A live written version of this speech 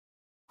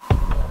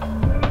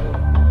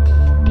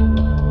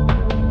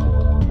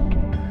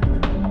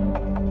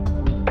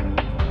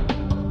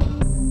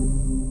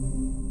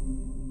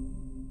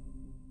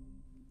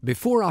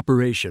Before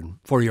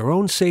operation, for your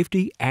own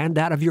safety and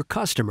that of your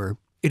customer,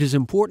 it is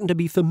important to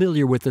be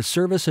familiar with the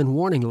service and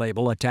warning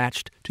label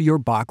attached to your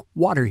Bock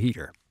water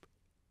heater.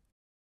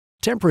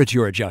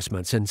 Temperature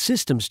adjustments and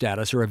system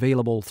status are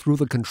available through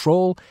the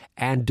control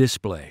and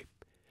display.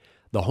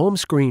 The home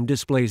screen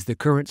displays the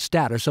current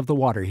status of the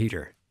water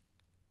heater.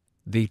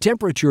 The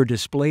temperature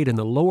displayed in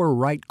the lower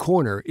right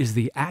corner is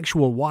the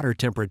actual water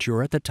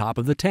temperature at the top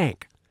of the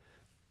tank.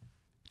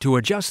 To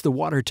adjust the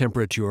water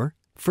temperature,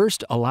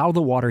 first allow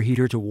the water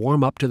heater to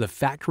warm up to the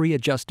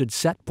factory-adjusted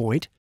set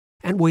point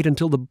and wait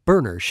until the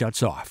burner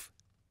shuts off.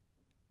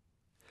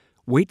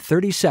 Wait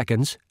 30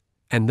 seconds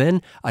and then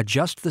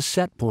adjust the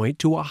set point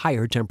to a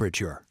higher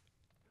temperature.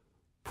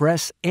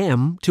 Press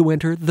M to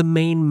enter the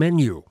main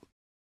menu.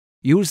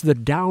 Use the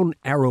down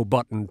arrow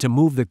button to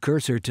move the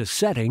cursor to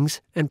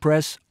Settings and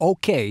press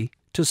OK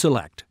to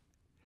select.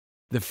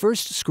 The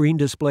first screen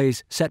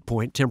displays set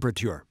point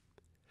temperature.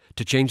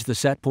 To change the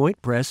set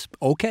point, press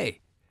OK.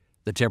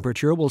 The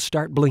temperature will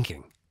start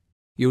blinking.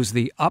 Use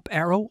the up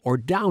arrow or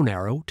down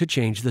arrow to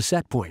change the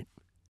set point.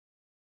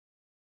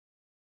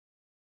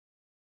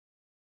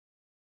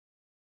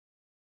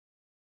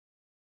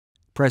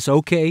 Press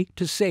OK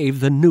to save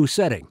the new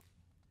setting.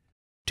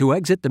 To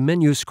exit the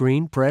menu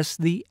screen, press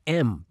the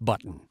M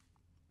button.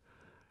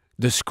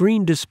 The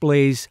screen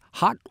displays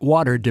hot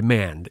water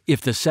demand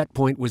if the set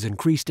point was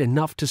increased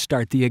enough to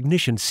start the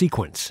ignition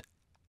sequence.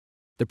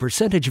 The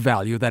percentage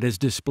value that is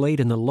displayed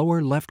in the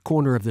lower left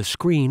corner of the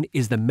screen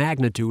is the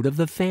magnitude of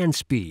the fan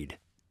speed.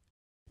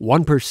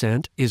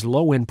 1% is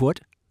low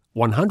input,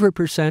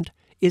 100%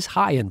 is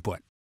high input.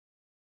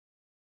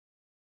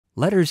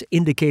 Letters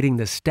indicating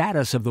the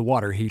status of the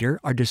water heater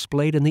are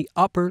displayed in the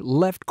upper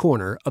left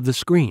corner of the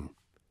screen.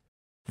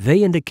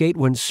 They indicate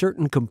when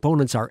certain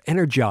components are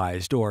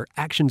energized or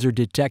actions are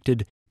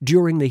detected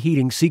during the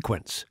heating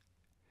sequence.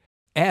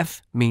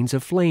 F means a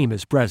flame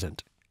is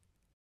present.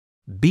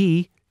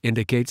 B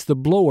indicates the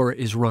blower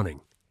is running.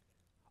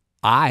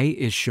 I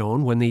is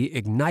shown when the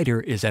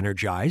igniter is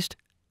energized.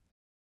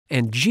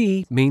 And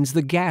G means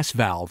the gas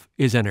valve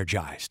is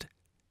energized.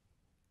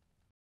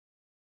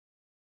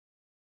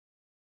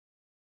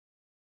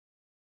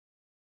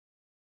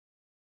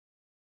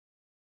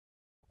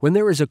 When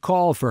there is a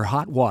call for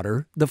hot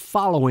water, the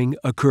following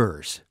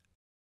occurs.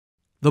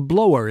 The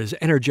blower is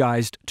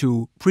energized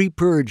to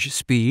pre-purge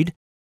speed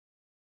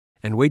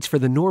and waits for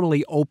the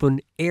normally open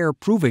air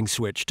proving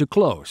switch to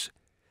close.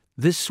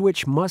 This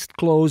switch must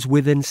close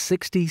within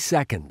 60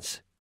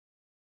 seconds.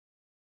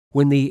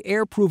 When the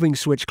air proving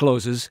switch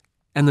closes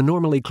and the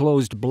normally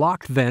closed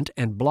blocked vent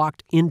and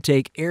blocked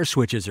intake air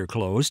switches are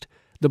closed,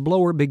 the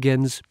blower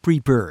begins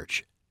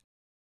pre-purge.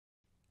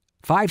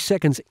 5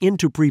 seconds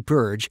into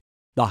pre-purge,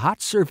 the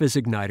hot surface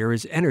igniter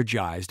is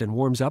energized and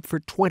warms up for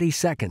 20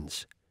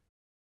 seconds.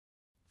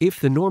 If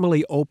the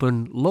normally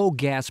open low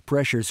gas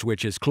pressure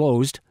switch is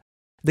closed,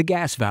 the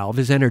gas valve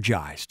is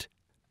energized.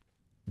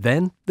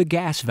 Then the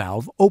gas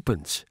valve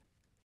opens.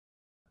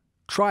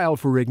 Trial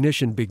for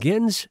ignition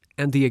begins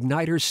and the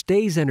igniter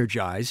stays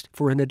energized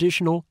for an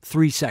additional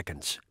 3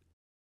 seconds.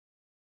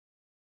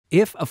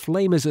 If a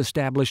flame is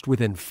established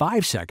within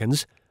 5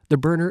 seconds, the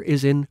burner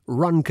is in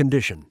run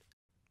condition.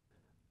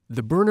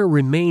 The burner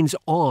remains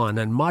on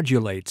and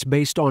modulates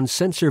based on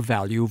sensor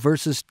value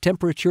versus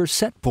temperature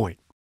set point.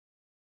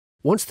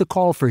 Once the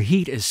call for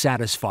heat is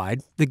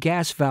satisfied, the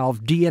gas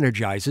valve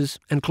de-energizes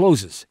and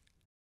closes.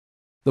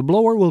 The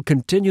blower will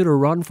continue to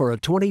run for a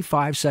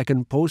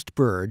 25-second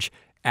post-purge,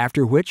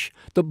 after which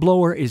the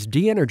blower is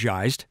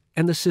de-energized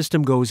and the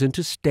system goes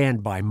into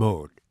standby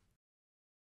mode.